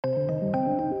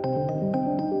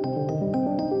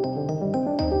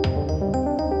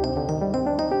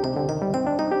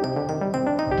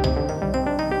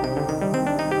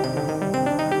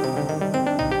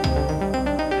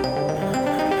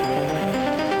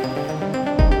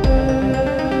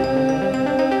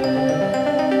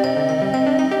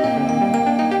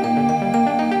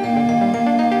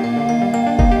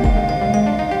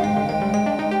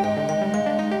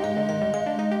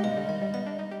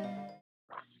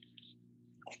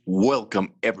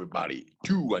Welcome, everybody,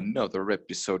 to another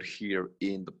episode here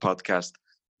in the podcast,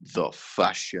 The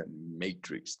Fashion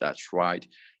Matrix. That's right,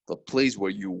 the place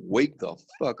where you wake the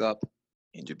fuck up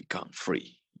and you become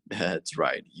free. That's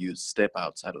right, you step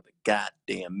outside of the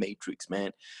goddamn matrix, man.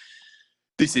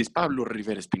 This is Pablo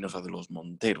Rivera Espinosa de los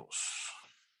Monteros,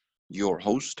 your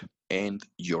host and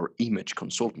your image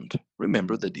consultant.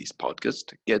 Remember that this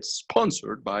podcast gets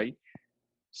sponsored by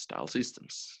Style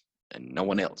Systems and no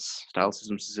one else. Style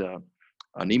Systems is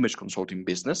an image consulting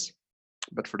business,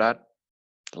 but for that,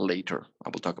 later. I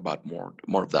will talk about more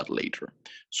of that later.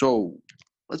 So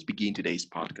let's begin today's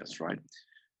podcast, right?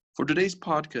 For today's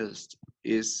podcast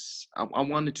is I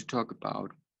wanted to talk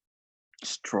about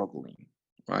struggling,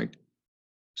 right?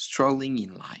 Struggling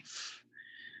in life.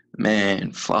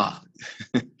 Man, fuck.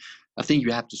 I think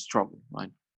you have to struggle,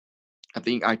 right? I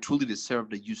think I truly deserve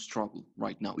that you struggle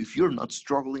right now. If you're not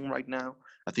struggling right now,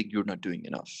 I think you're not doing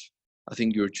enough. I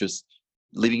think you're just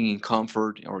living in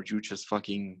comfort, or you're just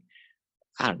fucking,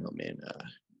 I don't know, man.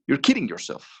 You're kidding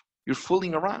yourself. You're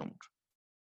fooling around.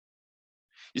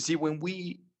 You see, when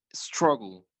we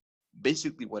struggle,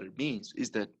 basically what it means is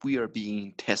that we are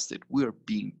being tested. We are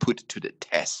being put to the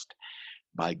test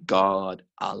by God,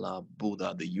 Allah,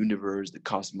 Buddha, the universe, the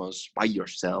cosmos, by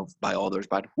yourself, by others,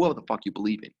 by whoever the fuck you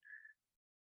believe in.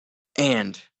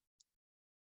 And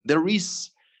there is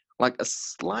like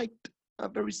a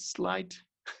very slight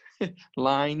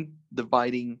line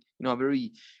dividing, a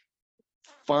very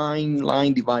fine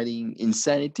line dividing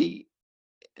insanity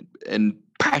and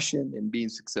passion and being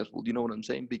successful. Do you know what I'm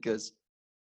saying? Because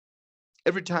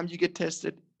every time you get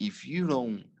tested, if you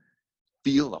don't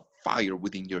feel a fire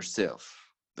within yourself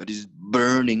that is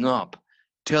burning up,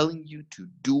 telling you to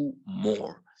do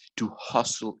more, to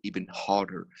hustle even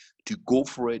harder, to go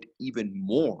for it even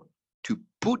more, to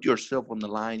put yourself on the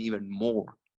line even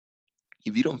more,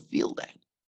 if you don't feel that,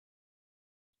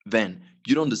 then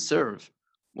you don't deserve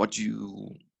what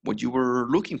you were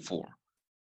looking for.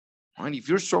 Right? If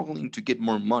you're struggling to get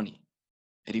more money,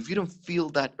 and if you don't feel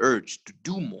that urge to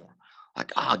do more,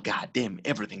 like, goddamn,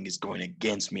 everything is going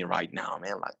against me right now,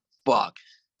 man. Like, fuck,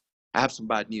 I have some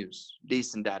bad news.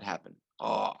 This and that happened.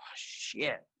 Oh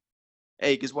shit.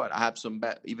 Hey, guess what? I have some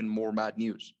even more bad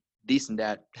news. This and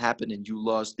that happened, and you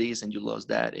lost this, and you lost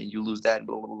that, and you lose that, and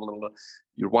blah blah blah blah.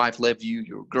 Your wife left you.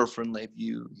 Your girlfriend left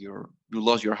you. You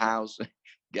lost your house.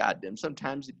 Goddamn.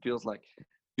 Sometimes it feels like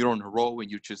you're on a row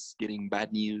and you're just getting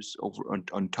bad news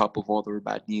on top of other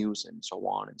bad news, and so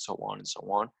on and so on and so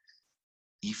on.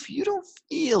 If you don't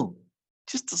feel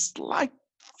just a slight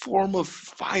form of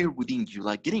fire within you,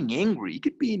 like getting angry, it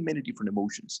could be in many different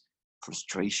emotions: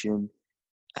 frustration,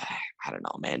 I don't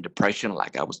know, man, depression,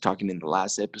 like I was talking in the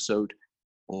last episode,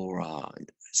 or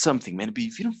something, man. But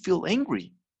if you don't feel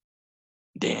angry,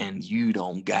 then you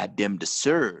don't goddamn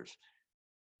deserve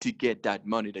to get that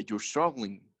money that you're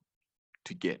struggling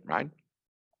to get, right?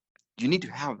 You need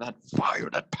to have that fire,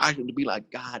 that passion to be like,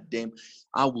 God damn,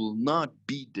 I will not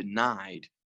be denied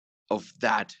of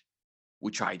that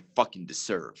which I fucking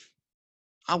deserve.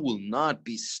 I will not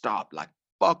be stopped. Like,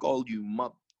 fuck all you,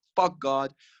 fuck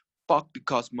God, fuck the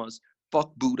cosmos,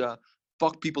 fuck Buddha,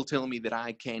 fuck people telling me that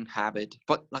I can't have it.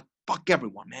 Fuck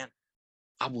everyone, man.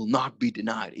 I will not be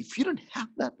denied. If you don't have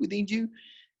that within you,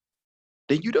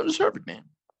 then you don't deserve it, man.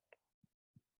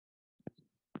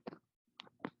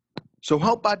 So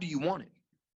how bad do you want it?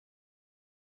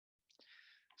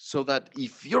 So that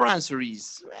if your answer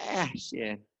is,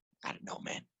 yeah, I don't know,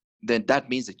 man, then that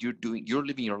means that you're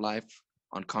living your life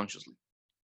unconsciously.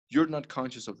 You're not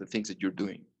conscious of the things that you're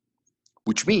doing,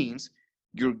 which means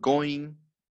you're going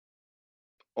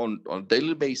on a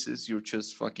daily basis, you're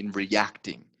just fucking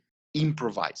reacting,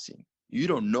 improvising. You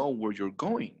don't know where you're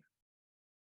going.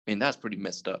 And that's pretty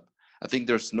messed up. I think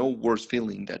there's no worse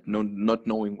feeling that not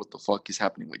knowing what the fuck is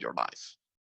happening with your life.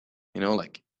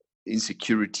 Like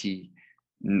insecurity,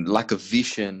 lack of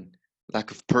vision, lack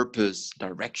of purpose,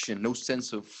 direction, no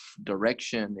sense of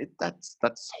direction.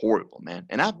 That's horrible, man.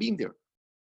 And I've been there.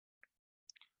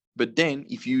 But then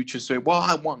if you just say, well,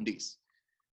 I want this,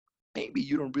 maybe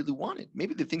you don't really want it.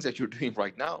 Maybe the things that you're doing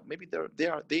right now, maybe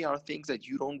they are things that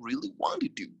you don't really want to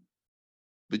do.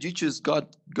 But you just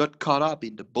got caught up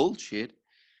in the bullshit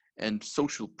and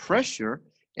social pressure.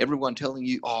 Everyone telling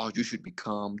you, oh, you should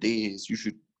become this, you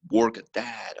should work at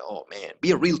that. Oh man,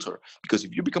 be a realtor. Because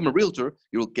if you become a realtor,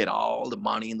 you'll get all the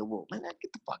money in the world. Man,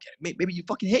 get the fuck out of it. Maybe you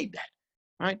fucking hate that.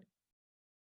 Right?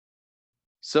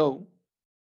 So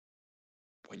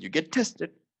when you get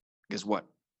tested, guess what?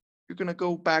 You're gonna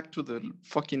go back to the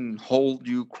fucking hole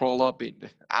you crawl up in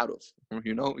out of.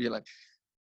 You're like,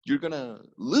 You're gonna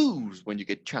lose when you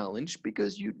get challenged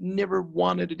because you never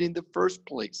wanted it in the first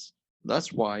place.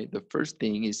 That's why the first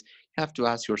thing is you have to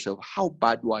ask yourself, how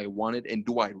bad do I want it and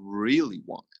do I really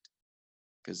want it?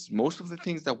 Because most of the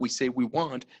things that we say we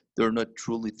want, they're not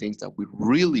truly things that we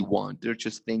really want. They're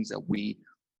just things that we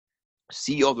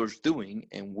see others doing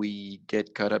and we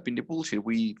get caught up in the bullshit.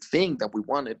 We think that we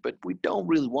want it, but we don't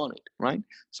really want it, right?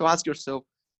 So ask yourself,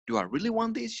 do I really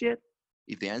want this shit?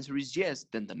 If the answer is yes,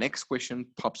 then the next question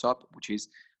pops up, which is,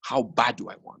 how bad do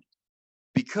I want it?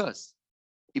 Because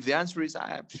if the answer is,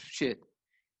 shit,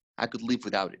 I could live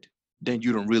without it, then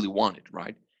you don't really want it,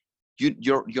 right?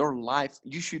 Your life,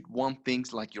 you should want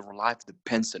things like your life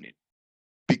depends on it,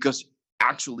 because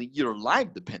actually your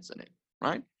life depends on it,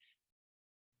 right?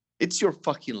 It's your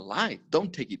fucking life.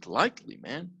 Don't take it lightly,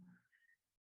 man.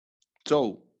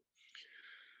 So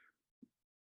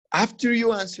after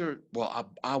you answer, well,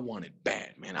 I want it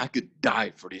bad, man. I could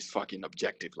die for this fucking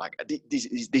objective. Like this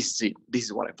is it. This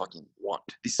is what I fucking want.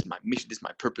 This is my mission. This is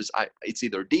my purpose. It's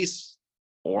either this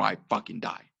or I fucking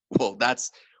die. Well,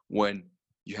 that's when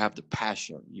you have the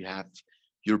passion.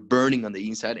 You're burning on the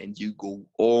inside, and you go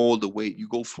all the way. You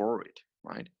go for it,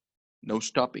 right? No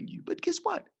stopping you. But guess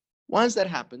what? Once that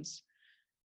happens,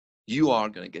 you are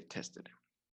gonna get tested.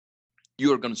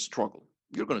 You are gonna struggle.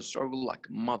 You're gonna struggle like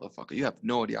a motherfucker. You have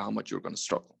no idea how much you're gonna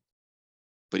struggle.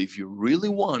 But if you really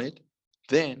want it,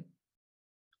 then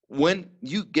when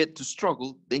you get to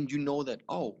struggle, then you know that,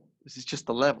 oh, this is just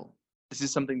a level. This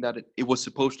is something that it was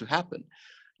supposed to happen.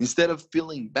 Instead of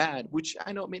feeling bad, which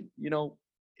I know, I mean,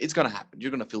 it's gonna happen.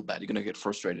 You're gonna feel bad. You're gonna get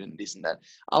frustrated and this and that.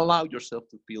 Allow yourself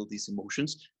to feel these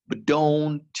emotions, but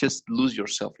don't just lose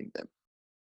yourself in them.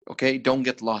 Okay? Don't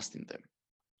get lost in them.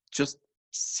 Just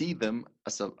see them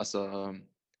as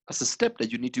a step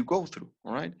that you need to go through.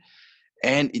 All right.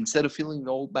 And instead of feeling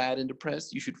all bad and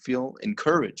depressed, you should feel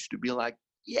encouraged to be like,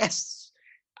 yes,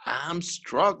 I'm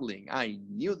struggling. I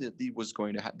knew that this was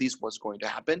going to happen.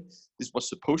 This was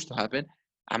supposed to happen.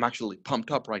 I'm actually pumped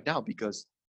up right now because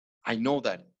I know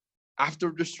that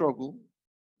after the struggle,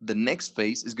 the next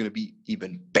phase is going to be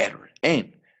even better.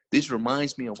 And this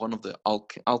reminds me of one of the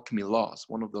alchemy laws,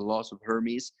 one of the laws of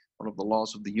Hermes, one of the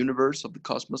laws of the universe, of the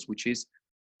cosmos, which is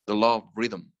the law of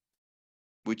rhythm,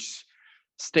 which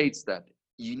states that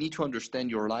you need to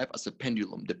understand your life as a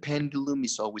pendulum. The pendulum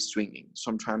is always swinging.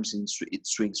 Sometimes it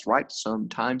swings right,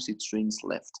 sometimes it swings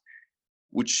left,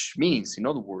 which means, in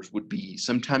other words, would be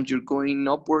sometimes you're going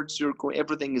upwards,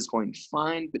 everything is going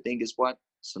fine, but then guess what?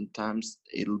 Sometimes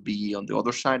it'll be on the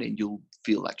other side and you'll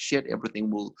feel like shit, everything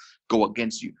will go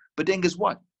against you. But then guess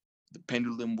what? The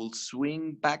pendulum will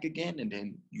swing back again, and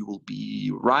then you will be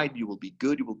right, you will be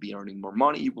good, you will be earning more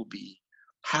money, you will be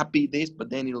happy this, but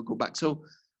then it'll go back. So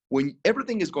when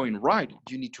everything is going right,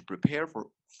 you need to prepare for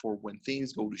when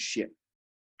things go to shit.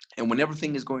 And when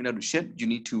everything is going out of shit, you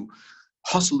need to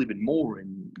hustle even more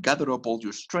and gather up all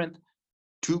your strength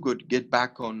to get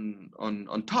back on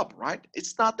top, right?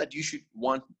 It's not that you should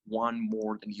want one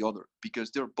more than the other,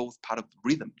 because they're both part of the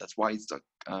rhythm. That's why it's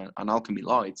an alchemy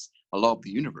law. It's a law of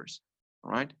the universe,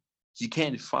 all right? You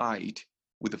can't fight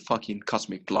with a fucking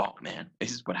cosmic law, man.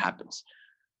 This is what happens.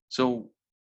 So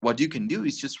what you can do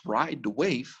is just ride the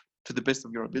wave to the best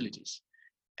of your abilities,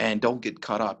 and don't get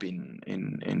caught up in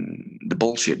the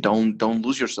bullshit. Don't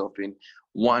lose yourself in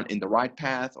the right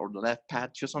path or the left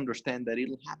path. Just understand that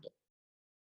it'll happen.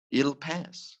 It'll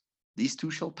pass. These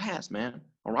two shall pass, man.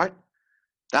 All right?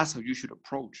 That's how you should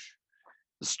approach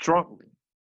the struggling.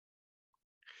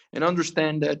 And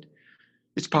understand that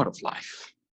it's part of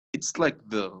life. It's like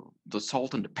the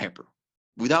salt and the pepper.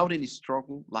 Without any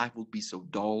struggle, life would be so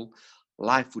dull.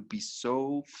 Life would be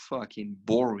so fucking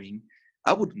boring.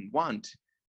 I wouldn't want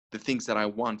the things that I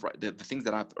want, right? The things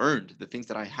that I've earned, the things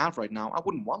that I have right now, I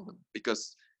wouldn't want them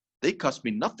because they cost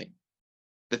me nothing.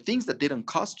 The things that didn't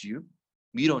cost you,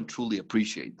 you don't truly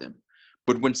appreciate them.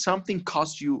 But when something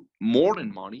costs you more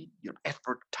than money, your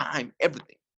effort, time,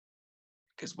 everything,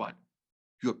 guess what?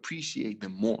 You appreciate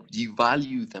them more. You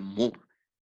value them more.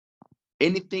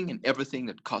 Anything and everything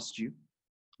that costs you,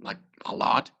 like a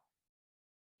lot,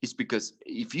 is because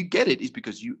if you get it, it's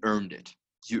because you earned it.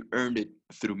 You earned it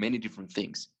through many different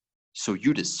things. So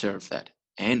you deserve that.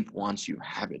 And once you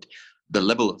have it, the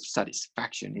level of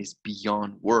satisfaction is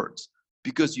beyond words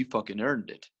because you fucking earned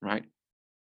it, right?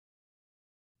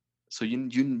 So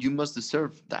you must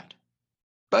deserve that.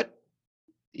 But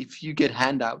if you get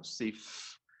handouts,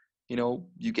 if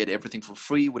you get everything for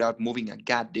free without moving a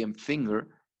goddamn finger,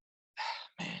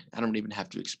 man, I don't even have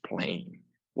to explain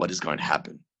what is going to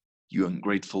happen. You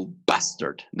ungrateful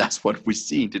bastard. That's what we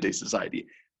see in today's society.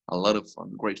 A lot of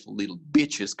ungrateful little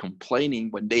bitches complaining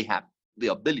when they have the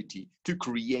ability to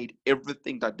create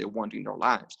everything that they want in their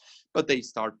lives, but they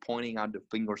start pointing out the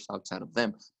fingers outside of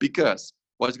them. Because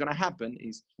what's going to happen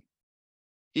is,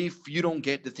 if you don't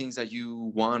get the things that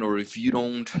you want, or if you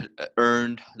don't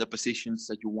earn the positions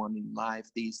that you want in life,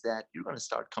 this, that, you're going to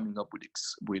start coming up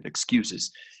with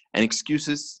excuses, and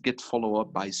excuses get followed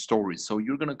up by stories. So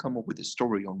you're going to come up with a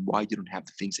story on why you don't have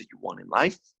the things that you want in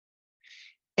life,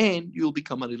 and you'll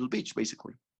become a little bitch.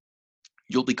 Basically,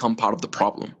 you'll become part of the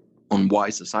problem on why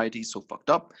society is so fucked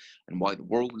up and why the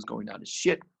world is going down to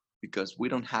shit, because we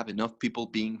don't have enough people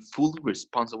being fully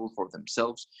responsible for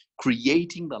themselves,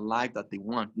 creating the life that they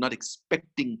want, not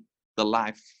expecting the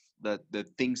life, that the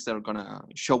things that are going to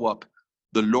show up.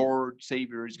 The Lord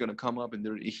Savior is going to come up, and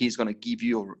he's going to give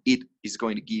you, or it is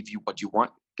going to give you what you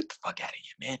want. Get the fuck out of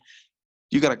here, man.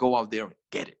 You got to go out there and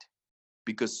get it,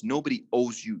 because nobody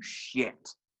owes you shit.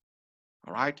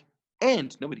 All right?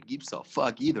 And nobody gives a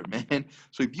fuck either, man.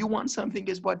 So if you want something,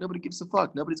 guess what? Nobody gives a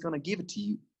fuck. Nobody's going to give it to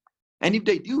you. And if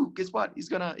they do, guess what? It's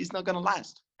not gonna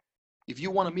last. If you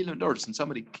want $1 million and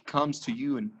somebody comes to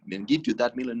you and gives you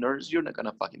that $1 million, you're not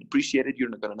gonna fucking appreciate it. You're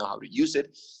not gonna know how to use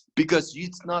it, because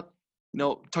it's not,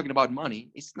 talking about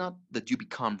money. It's not that you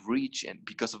become rich and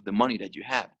because of the money that you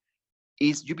have.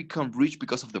 Is you become rich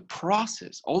because of the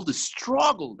process, all the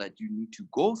struggle that you need to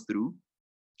go through,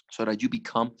 so that you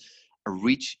become a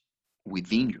rich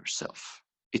within yourself.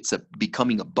 It's a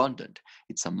becoming abundant.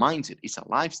 It's a mindset. It's a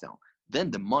lifestyle. Then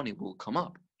the money will come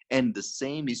up. And the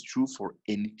same is true for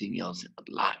anything else in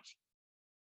life.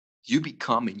 You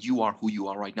become and you are who you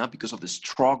are right now because of the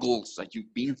struggles that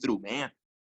you've been through, man.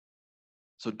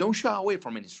 So don't shy away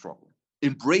from any struggle.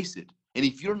 Embrace it. And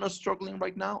if you're not struggling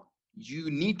right now, you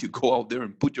need to go out there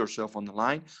and put yourself on the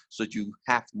line so that you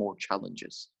have more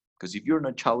challenges. Because if you're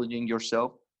not challenging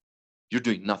yourself, you're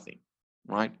doing nothing,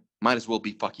 right? Might as well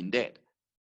be fucking dead.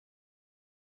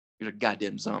 You're a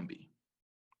goddamn zombie.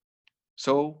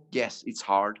 So, yes, it's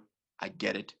hard. I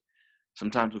get it.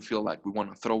 Sometimes we feel like we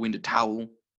want to throw in the towel.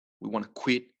 We want to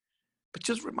quit. But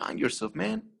just remind yourself,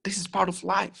 man, this is part of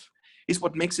life. It's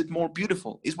what makes it more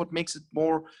beautiful. It's what makes it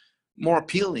more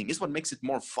appealing. It's what makes it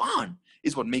more fun.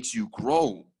 It's what makes you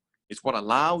grow. It's what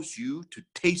allows you to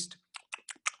taste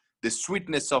the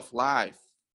sweetness of life.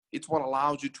 It's what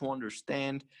allows you to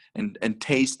understand and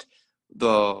taste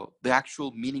the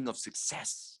actual meaning of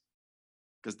success.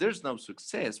 Because there's no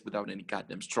success without any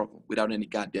goddamn struggle, without any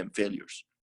goddamn failures.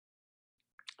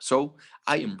 So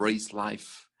I embrace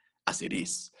life as it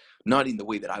is, not in the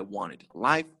way that I want it.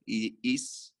 Life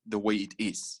is the way it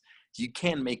is. You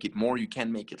can't make it more, you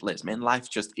can't make it less, man. Life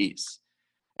just is.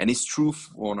 And it's true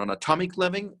on an atomic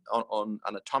level, on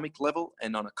an atomic level,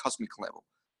 and on a cosmic level.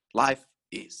 Life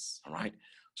is, all right?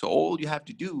 So all you have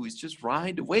to do is just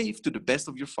ride the wave to the best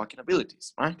of your fucking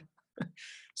abilities, right?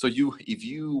 So if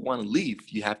you want to live,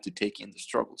 you have to take in the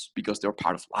struggles because they're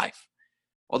part of life.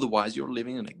 Otherwise, you're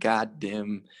living in a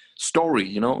goddamn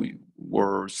story,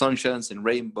 where sunshines and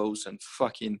rainbows and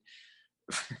fucking,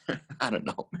 I don't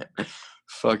know, man,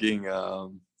 fucking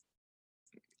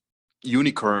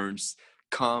unicorns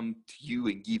come to you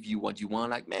and give you what you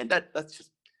want. Like, man, that's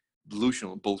just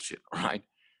delusional bullshit, right?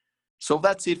 So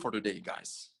that's it for today,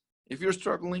 guys. If you're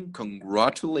struggling,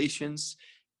 congratulations.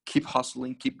 Keep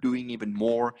hustling, keep doing even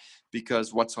more,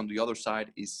 because what's on the other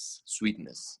side is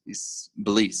sweetness, is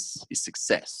bliss, is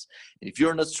success. And if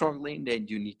you're not struggling, then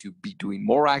you need to be doing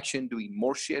more action, doing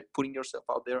more shit, putting yourself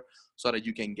out there so that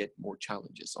you can get more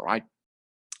challenges, all right?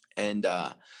 And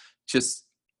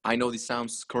I know this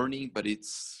sounds corny, but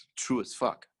it's true as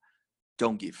fuck.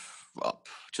 Don't give up.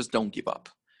 Just don't give up.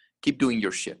 Keep doing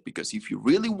your shit, because if you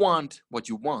really want what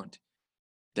you want,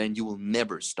 then you will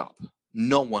never stop.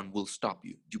 No one will stop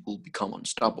you. You will become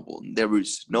unstoppable. And there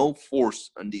is no force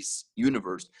in this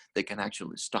universe that can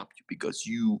actually stop you, because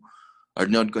you are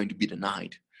not going to be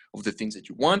denied of the things that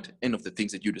you want and of the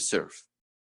things that you deserve,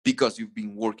 because you've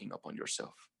been working upon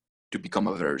yourself to become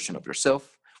a version of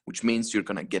yourself, which means you're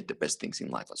going to get the best things in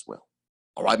life as well.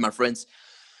 All right, my friends,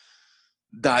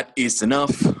 that is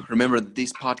enough. Remember that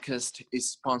this podcast is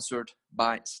sponsored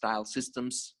by Style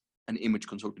Systems, an image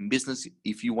consulting business.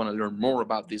 If you want to learn more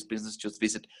about this business, just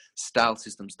visit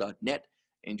stylesystems.net,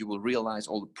 and you will realize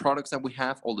all the products that we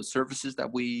have, all the services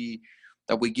that we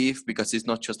give, because it's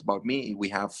not just about me. We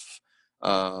have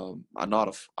a lot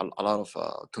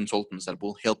of consultants that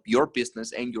will help your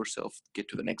business and yourself get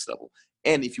to the next level.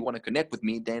 And if you want to connect with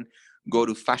me, then go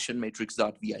to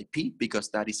fashionmatrix.vip, because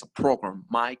that is a program,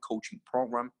 my coaching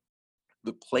program,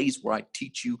 the place where I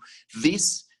teach you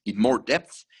this in more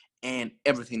depth, and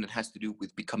everything that has to do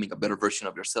with becoming a better version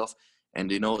of yourself.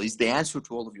 And is the answer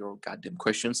to all of your goddamn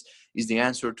questions, is the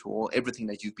answer to everything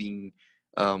that you've been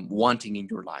wanting in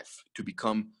your life to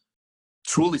become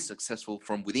truly successful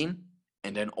from within,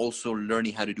 and then also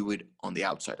learning how to do it on the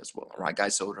outside as well. All right,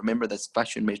 guys. So remember, that's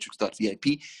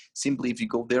fashionmatrix.vip. Simply, if you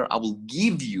go there, I will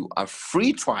give you a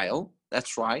free trial.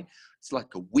 That's right. It's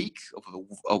like a week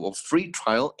of a free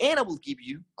trial. And I will give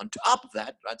you, on top of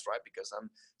that, that's right, because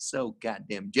I'm so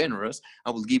goddamn generous,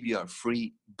 I will give you a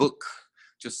free book.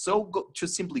 Just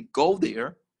simply go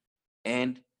there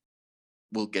and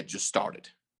we'll get you started.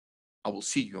 I will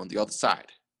see you on the other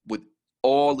side with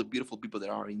all the beautiful people that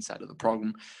are inside of the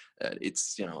program.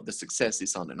 It's, the success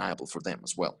is undeniable for them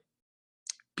as well.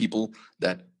 People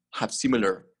that have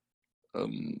similar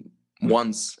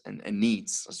wants and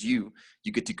needs as you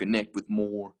get to connect with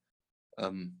more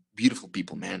beautiful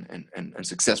people, man, and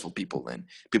successful people, and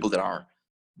people that are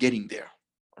getting there.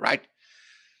 All right.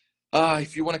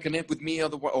 If you want to connect with me,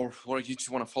 or you just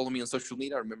want to follow me on social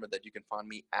media, remember that you can find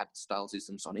me at Style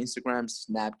Systems on Instagram,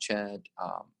 Snapchat,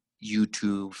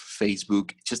 YouTube,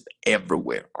 Facebook, just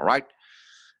everywhere. All right.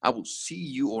 I will see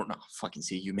you, or not fucking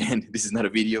see you, man. This is not a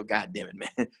video. God damn it,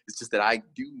 man. It's just that I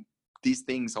do these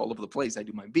things all over the place. I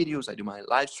do my videos, I do my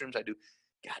live streams, God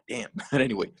damn. But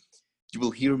anyway, you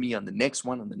will hear me on the next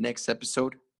one, on the next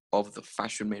episode of the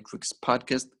Fashion Matrix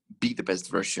podcast. Be the best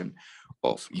version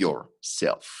of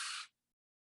yourself.